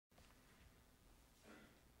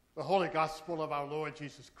The Holy Gospel of our Lord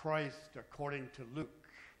Jesus Christ according to Luke.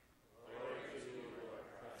 Glory to you, Lord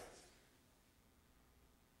Christ.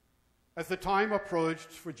 As the time approached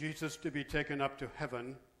for Jesus to be taken up to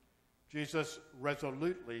heaven, Jesus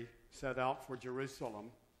resolutely set out for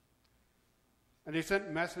Jerusalem. And he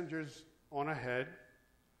sent messengers on ahead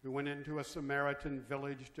who went into a Samaritan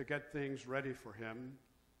village to get things ready for him.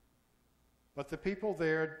 But the people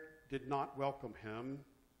there did not welcome him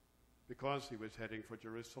because he was heading for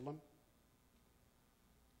Jerusalem.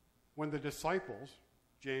 When the disciples,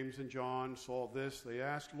 James and John, saw this, they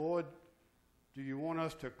asked, "Lord, do you want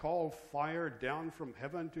us to call fire down from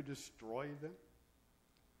heaven to destroy them?"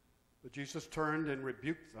 But Jesus turned and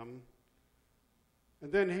rebuked them.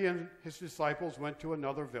 And then he and his disciples went to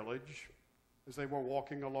another village. As they were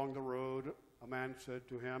walking along the road, a man said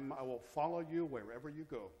to him, "I will follow you wherever you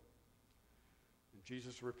go." And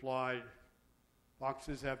Jesus replied,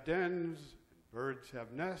 "Foxes have dens, and birds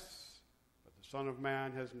have nests, but the Son of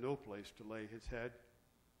Man has no place to lay his head."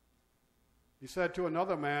 He said to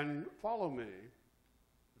another man, "Follow me."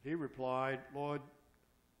 But he replied, "Lord,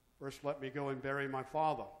 first let me go and bury my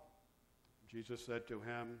father." Jesus said to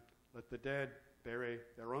him, "Let the dead bury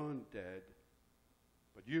their own dead,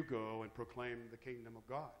 but you go and proclaim the kingdom of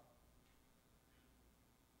God."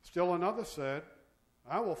 Still another said,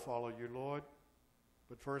 "I will follow you, Lord,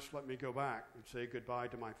 but first let me go back and say goodbye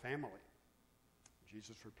to my family."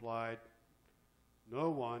 Jesus replied, "No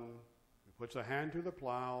one who puts a hand to the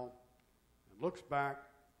plow and looks back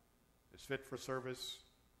is fit for service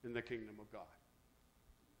in the kingdom of God."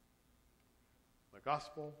 The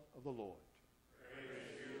Gospel of the Lord.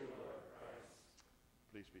 Praise you, Lord Christ.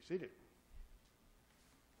 Please be seated.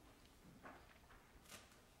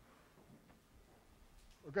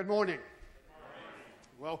 Well, good morning.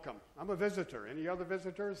 Welcome. I'm a visitor. Any other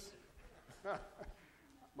visitors?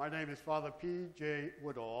 My name is Father P.J.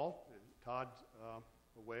 Woodall, and Todd's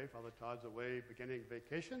away. Father Todd's away beginning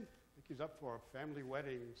vacation. I think he's up for a family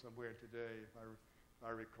wedding somewhere today, if I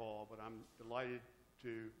recall, but I'm delighted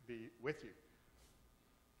to be with you.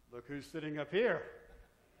 Look who's sitting up here.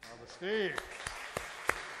 Father Steve.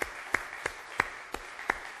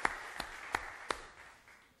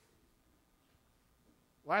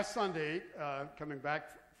 Last Sunday, coming back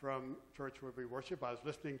from church where we worship, I was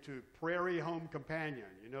listening to Prairie Home Companion.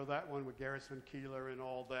 You know that one with Garrison Keillor and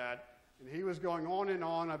all that. And he was going on and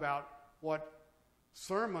on about what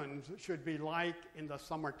sermons should be like in the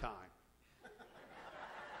summertime.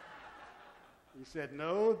 He said,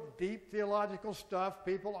 no deep theological stuff,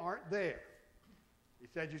 people aren't there. He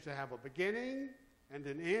said you should have a beginning and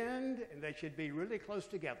an end, and they should be really close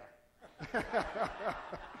together.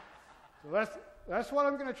 So that's what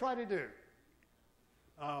I'm going to try to do.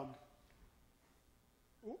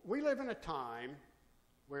 We live in a time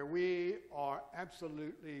where we are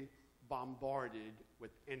absolutely bombarded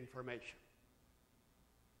with information.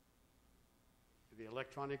 The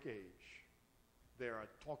electronic age. There are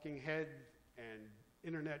talking heads and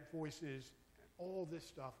internet voices and all this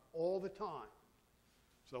stuff all the time.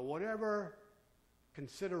 So whatever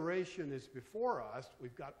consideration is before us,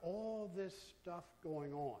 we've got all this stuff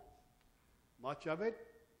going on. Much of it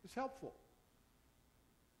is helpful.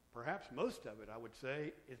 Perhaps most of it, I would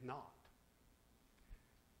say, is not.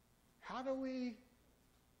 How do we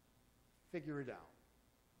figure it out?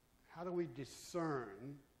 How do we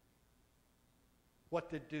discern what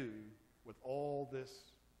to do with all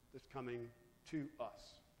this that's coming to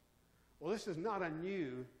us? Well, this is not a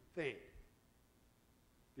new thing.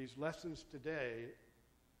 These lessons today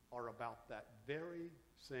are about that very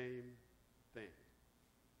same thing.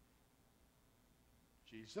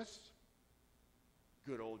 Jesus,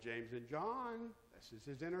 good old James and John, this is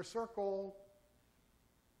his inner circle.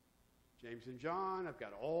 James and John have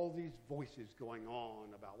got all these voices going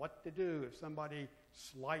on about what to do if somebody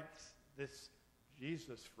slights this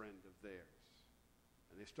Jesus friend of theirs.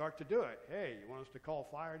 And they start to do it. Hey, you want us to call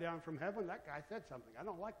fire down from heaven? That guy said something. I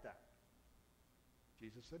don't like that.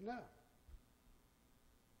 Jesus said, no.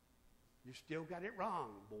 You still got it wrong,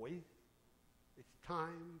 boys. It's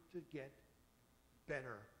time to get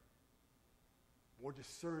better, more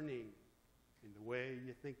discerning in the way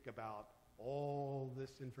you think about all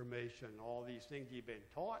this information, all these things you've been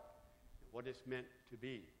taught, and what it's meant to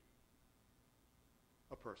be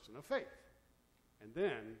a person of faith. And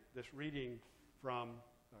then this reading from,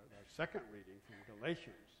 our second reading from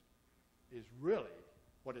Galatians is really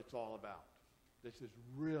what it's all about. This is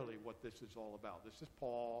really what this is all about. This is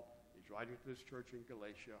Paul. He's writing to this church in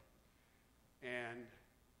Galatia. And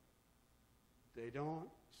they don't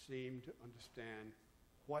seem to understand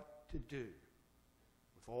what to do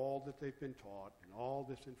with all that they've been taught and all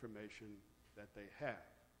this information that they have.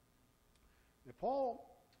 Now,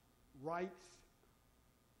 Paul writes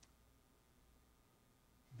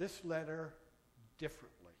this letter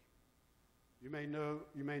differently. You may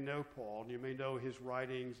know Paul, and you may know his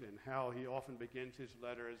writings and how he often begins his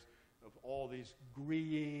letters of all these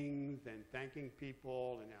greetings and thanking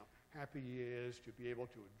people and how happy he is to be able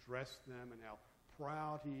to address them and how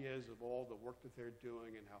proud he is of all the work that they're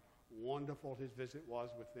doing and how wonderful his visit was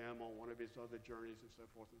with them on one of his other journeys and so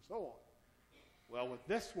forth and so on. Well, with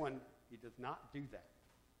this one, he does not do that.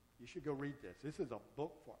 You should go read this. This is a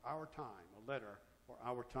book for our time, a letter for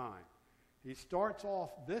our time. He starts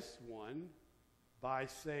off this one by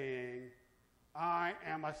saying, I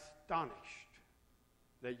am astonished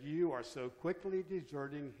that you are so quickly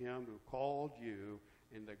deserting him who called you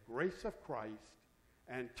in the grace of Christ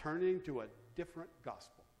and turning to a different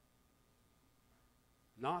gospel.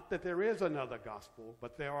 Not that there is another gospel,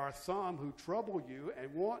 but there are some who trouble you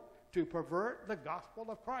and want to pervert the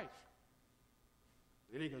gospel of Christ.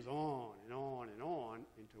 Then he goes on and on and on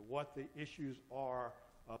into what the issues are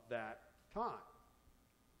of that time.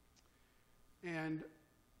 And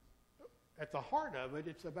at the heart of it,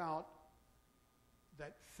 it's about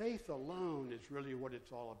that faith alone is really what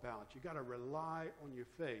it's all about. You got to rely on your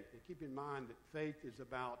faith. And keep in mind that faith is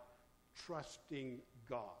about trusting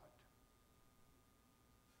God.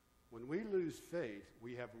 When we lose faith,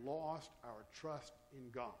 we have lost our trust in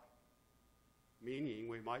God. Meaning,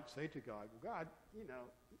 we might say to God, well, God,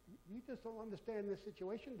 you just don't understand this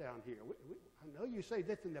situation down here. I know you say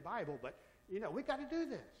this in the Bible, but, we got to do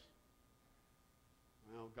this.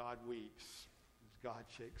 Well, God weeps as God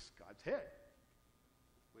shakes God's head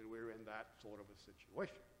when we're in that sort of a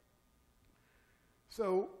situation.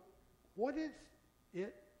 So, what is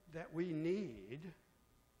it that we need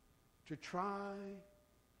to try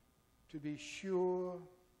to be sure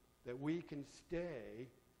that we can stay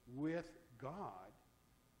with God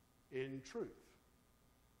in truth?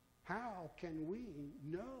 How can we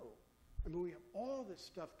know? I mean, we have all this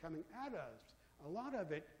stuff coming at us. A lot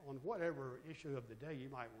of it on whatever issue of the day you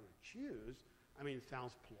might want to choose. I mean, it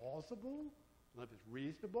sounds plausible. If it's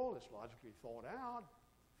reasonable, it's logically thought out.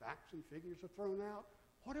 Facts and figures are thrown out.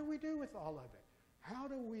 What do we do with all of it? How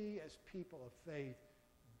do we, as people of faith,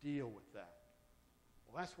 deal with that?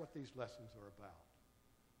 Well, that's what these lessons are about.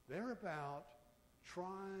 They're about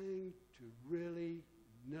trying to really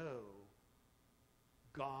know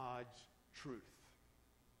God's truth.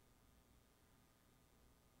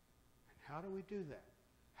 And how do we do that?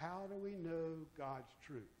 How do we know God's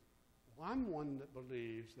truth? Well, I'm one that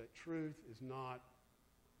believes that truth is not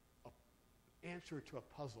an answer to a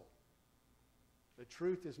puzzle. That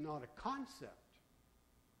truth is not a concept,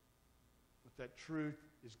 but that truth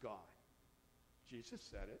is God. Jesus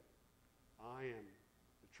said it. I am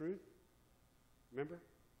the truth. Remember?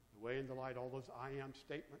 The way and the light, all those I am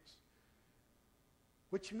statements.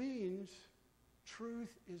 Which means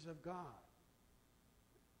truth is of God.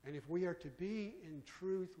 And if we are to be in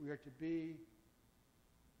truth, we are to be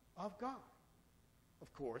of God.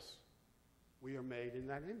 Of course, we are made in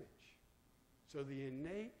that image. So the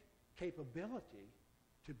innate capability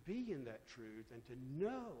to be in that truth and to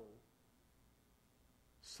know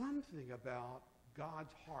something about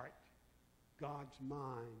God's heart, God's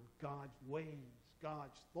mind, God's ways,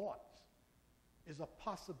 God's thoughts is a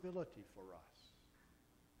possibility for us.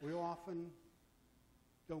 We often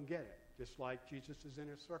don't get it, just like Jesus'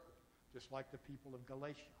 inner circle, just like the people of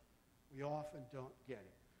Galatia. We often don't get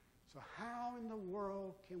it. So how in the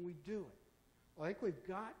world can we do it? Well, I think we've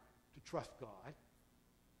got to trust God.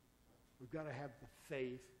 We've got to have the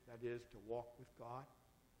faith, that is, to walk with God,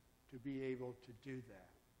 to be able to do that.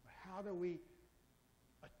 But how do we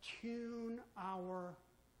attune our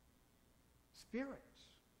spirits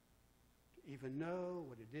to even know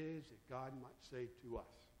what it is that God might say to us?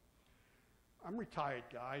 I'm a retired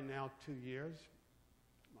guy now, 2 years.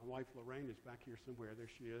 My wife Lorraine is back here somewhere. There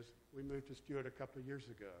she is. We moved to Stuart a couple of years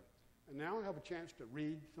ago. And now I have a chance to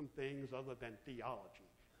read some things other than theology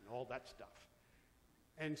and all that stuff.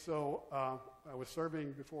 And so I was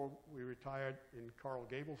serving before we retired in Coral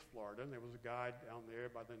Gables, Florida, and there was a guy down there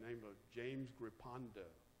by the name of James Grippando.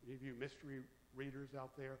 Any of you mystery readers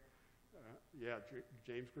out there?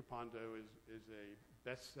 James Grippando is a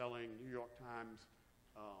best-selling New York Times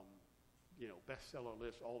bestseller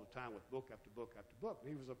list all the time with book after book after book.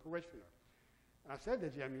 And he was a parishioner. And I said to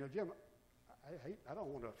Jim, Jim, I don't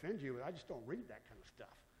want to offend you, but I just don't read that kind of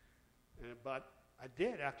stuff. But I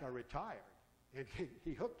did after I retired. And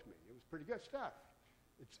he hooked me. It was pretty good stuff.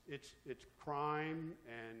 It's crime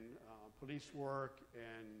and police work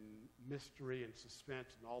and mystery and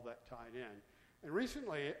suspense and all that tied in. And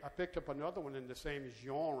recently I picked up another one in the same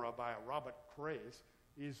genre by Robert Craze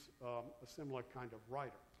He's a similar kind of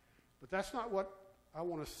writer. But that's not what I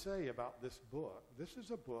want to say about this book. This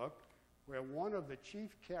is a book where one of the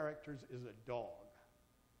chief characters is a dog.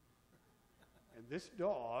 And this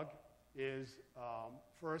dog is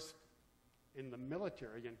first in the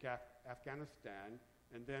military in Afghanistan,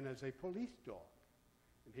 and then as a police dog.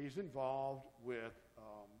 And he's involved with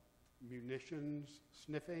munitions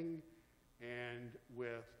sniffing and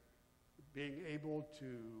with being able to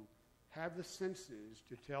have the senses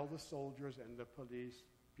to tell the soldiers and the police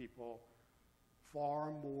people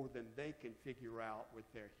far more than they can figure out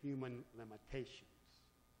with their human limitations.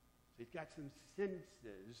 So he's got some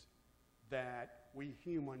senses that we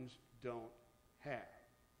humans don't have.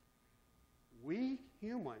 We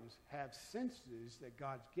humans have senses that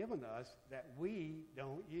God's given us that we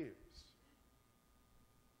don't use.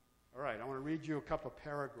 All right, I want to read you a couple of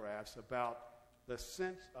paragraphs about the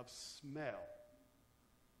sense of smell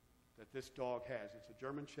that this dog has. It's a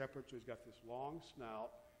German Shepherd, so he's got this long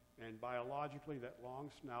snout, and biologically that long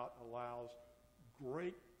snout allows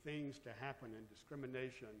great things to happen in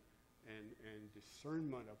discrimination and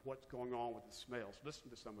discernment of what's going on with the smells. Listen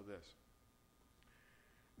to some of this.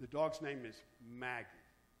 The dog's name is Maggie,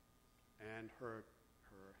 and her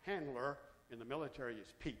handler in the military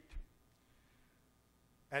is Pete.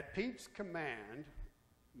 At Pete's command,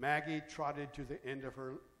 Maggie trotted to the end of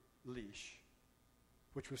her leash,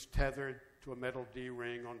 which was tethered to a metal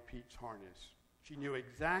D-ring on Pete's harness. She knew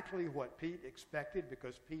exactly what Pete expected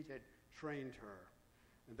because Pete had trained her.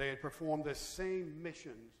 And they had performed the same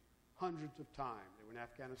missions hundreds of times. They were in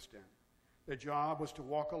Afghanistan. Their job was to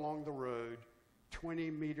walk along the road 20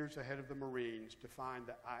 meters ahead of the Marines to find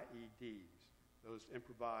the IEDs, those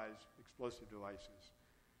improvised explosive devices.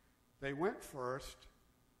 They went first,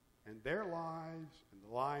 and their lives and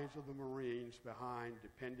the lives of the Marines behind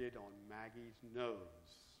depended on Maggie's nose.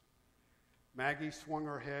 Maggie swung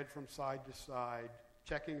her head from side to side,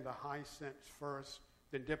 checking the high scents first,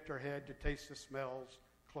 then dipped her head to taste the smells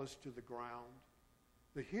close to the ground.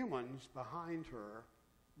 The humans behind her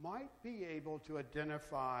might be able to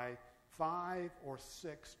identify 5 or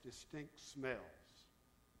 6 distinct smells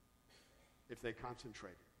if they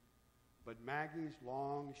concentrated. But Maggie's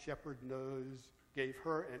long shepherd nose gave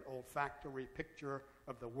her an olfactory picture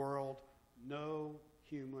of the world no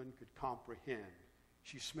human could comprehend.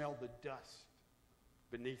 She smelled the dust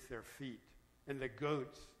beneath their feet and the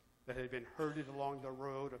goats that had been herded along the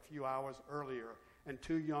road a few hours earlier and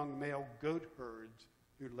 2 young male goat herds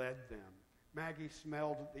who led them. Maggie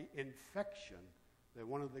smelled the infection that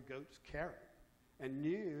one of the goats carried and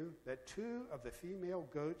knew that 2 of the female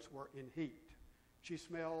goats were in heat. She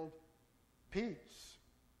smelled Pete's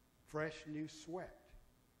fresh new sweat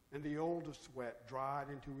and the older sweat dried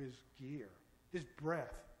into his gear, his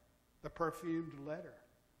breath, the perfumed leather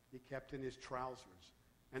he kept in his trousers,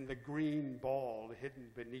 and the green ball hidden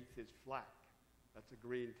beneath his flack. That's a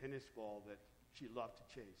green tennis ball that she loved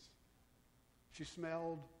to chase. She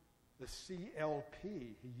smelled the CLP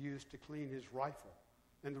he used to clean his rifle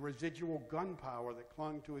and the residual gunpowder that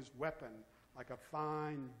clung to his weapon like a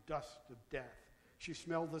fine dust of death. She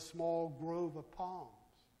smelled the small grove of palms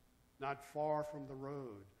not far from the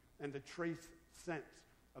road and the trace scents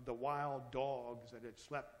of the wild dogs that had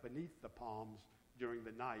slept beneath the palms during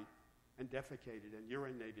the night and defecated and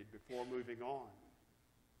urinated before moving on.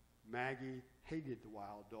 Maggie hated the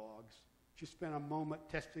wild dogs. She spent a moment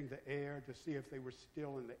testing the air to see if they were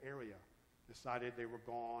still in the area, decided they were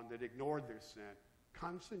gone, then ignored their scent,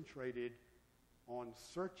 concentrated on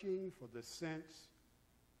searching for the scents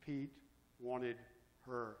Pete wanted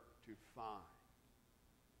her to find.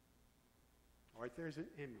 All right, there's an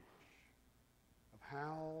image of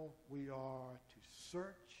how we are to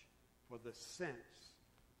search for the sense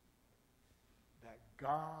that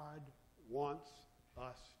God wants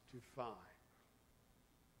us to find.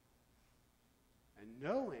 And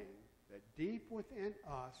knowing that deep within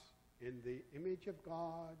us, in the image of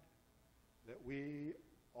God, that we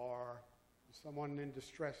are, is someone in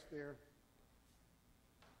distress there?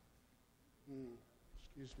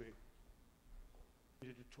 Excuse me. I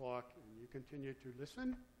need you to talk, and you continue to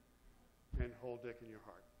listen and hold Dick in your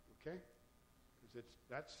heart, okay? Because it's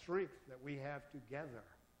that strength that we have together.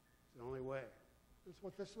 It's the only way. That's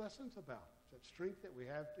what this lesson's about. It's that strength that we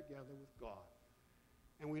have together with God.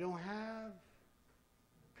 And we don't have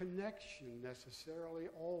connection necessarily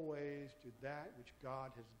always to that which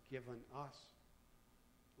God has given us.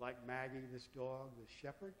 Like Maggie, this dog, this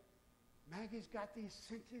shepherd. Maggie's got these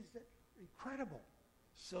senses that are incredible.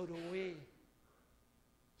 So do we.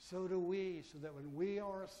 So do we. So that when we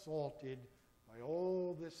are assaulted by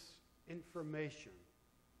all this information,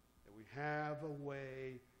 that we have a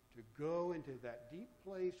way to go into that deep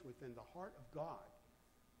place within the heart of God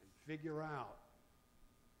and figure out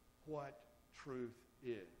what truth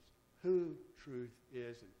is, who truth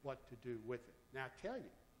is, and what to do with it. Now, I tell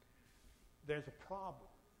you, there's a problem.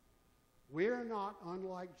 We're not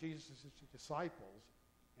unlike Jesus' disciples,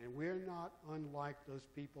 and we're not unlike those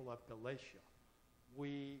people of Galatia.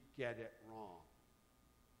 We get it wrong.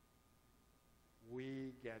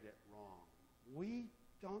 We get it wrong. We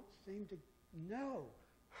don't seem to know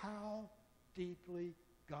how deeply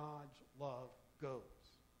God's love goes.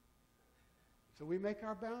 So we make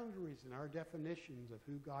our boundaries and our definitions of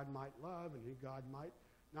who God might love and who God might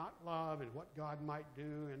not love and what God might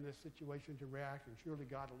do in this situation to react, and surely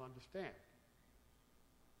God will understand.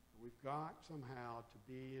 We've got somehow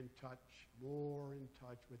to be in touch, more in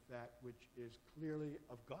touch with that which is clearly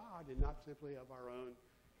of God and not simply of our own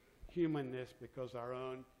humanness, because our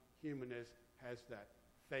own humanness has that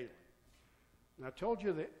failing. And I told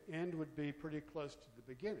you the end would be pretty close to the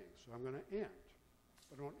beginning, so I'm going to end.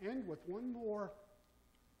 But I want to end with one more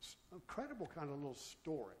incredible kind of little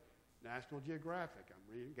story. National Geographic.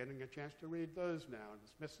 I'm getting a chance to read those now.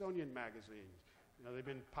 The Smithsonian magazines. You know, they've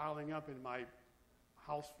been piling up in my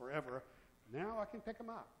house forever. Now I can pick them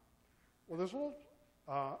up. Well, there's a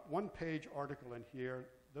little one-page article in here.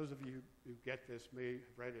 Those of you who get this may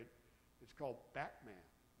have read it. It's called Batman.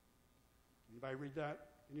 Anybody read that?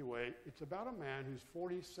 Anyway, it's about a man who's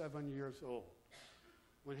 47 years old.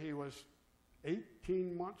 When he was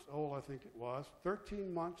 18 months old, I think it was,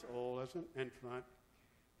 13 months old as an infant,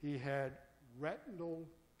 he had retinal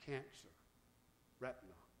cancer.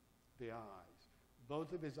 Retina, the eyes.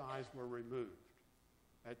 Both of his eyes were removed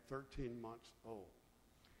at 13 months old.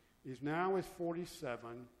 He's now is 47,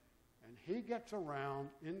 and he gets around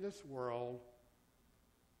in this world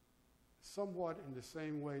somewhat in the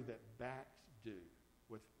same way that bats do,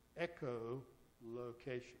 with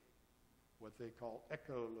echolocation, what they call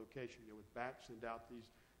echolocation. You know, with bats send out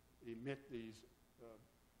emit these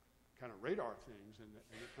kind of radar things, and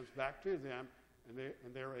it comes back to them,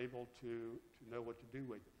 and they're able to know what to do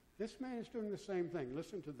with it. This man is doing the same thing.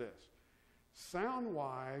 Listen to this. Sound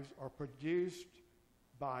waves are produced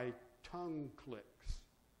by tongue clicks.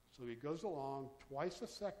 So he goes along twice a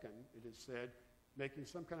second, it is said, making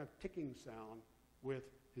some kind of ticking sound with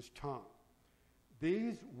his tongue.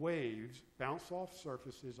 These waves bounce off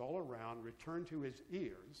surfaces all around, return to his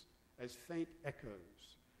ears as faint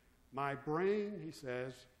echoes. My brain, he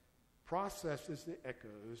says, processes the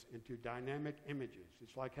echoes into dynamic images.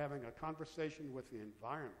 It's like having a conversation with the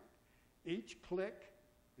environment. Each click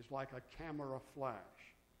is like a camera flash.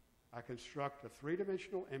 I construct a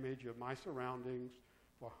three-dimensional image of my surroundings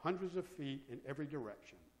for hundreds of feet in every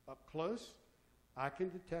direction. Up close, I can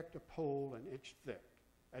detect a pole an inch thick.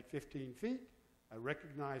 At 15 feet, I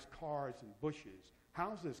recognize cars and bushes.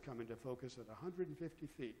 Houses come into focus at 150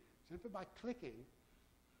 feet, simply by clicking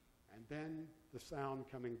and then the sound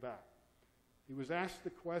coming back. He was asked the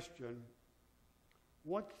question,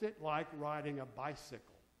 what's it like riding a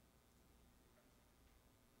bicycle?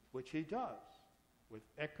 Which he does with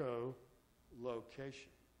echolocation.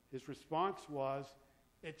 His response was,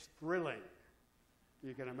 it's thrilling,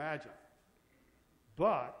 you can imagine,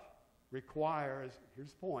 but requires,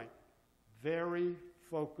 here's the point, very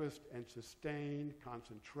focused and sustained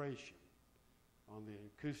concentration on the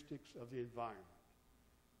acoustics of the environment.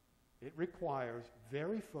 It requires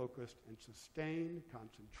very focused and sustained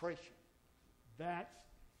concentration. That's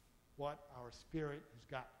what our spirit has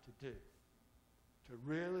got to do, to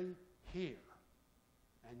really hear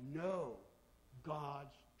and know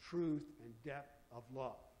God's truth and depth of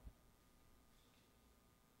love.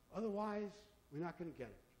 Otherwise, we're not going to get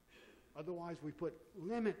it. Otherwise, we put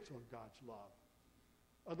limits on God's love.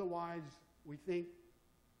 Otherwise, we think,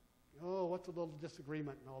 oh, what's a little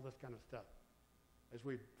disagreement and all this kind of stuff, as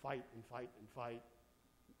we fight and fight and fight,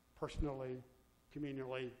 personally,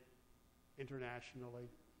 communally, internationally,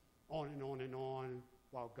 on and on,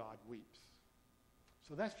 while God weeps.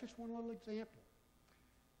 So that's just one little example.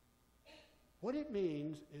 What it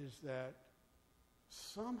means is that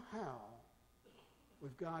somehow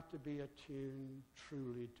we've got to be attuned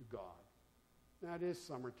truly to God. Now, it is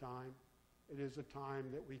summertime. It is a time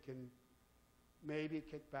that we can maybe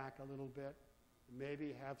kick back a little bit,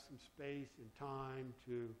 maybe have some space and time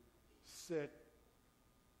to sit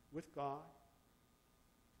with God,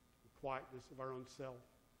 the quietness of our own self,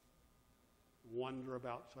 wonder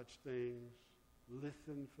about such things,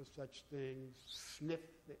 listen for such things, sniff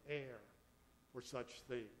the air for such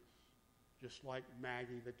things, just like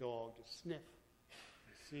Maggie the dog, to sniff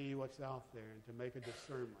and see what's out there and to make a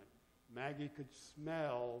discernment. Maggie could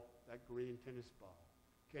smell that green tennis ball.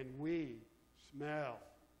 Can we smell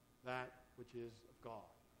that which is of God.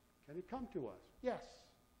 Can it come to us? Yes,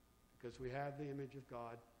 because we have the image of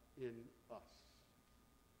God in us.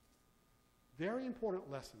 Very important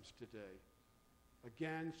lessons today.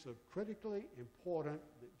 Again, so critically important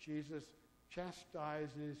that Jesus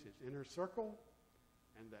chastises his inner circle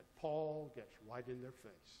and that Paul gets right in their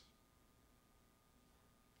face.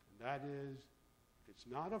 And that is, if it's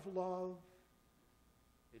not of love,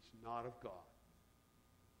 it's not of God.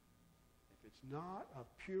 If it's not of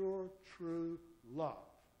pure, true love,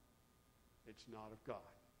 it's not of God.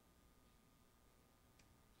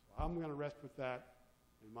 So I'm going to rest with that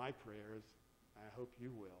in my prayers. I hope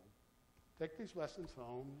you will. Take these lessons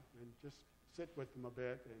home and just sit with them a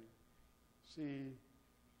bit and see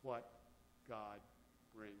what God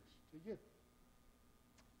brings to you.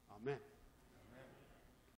 Amen.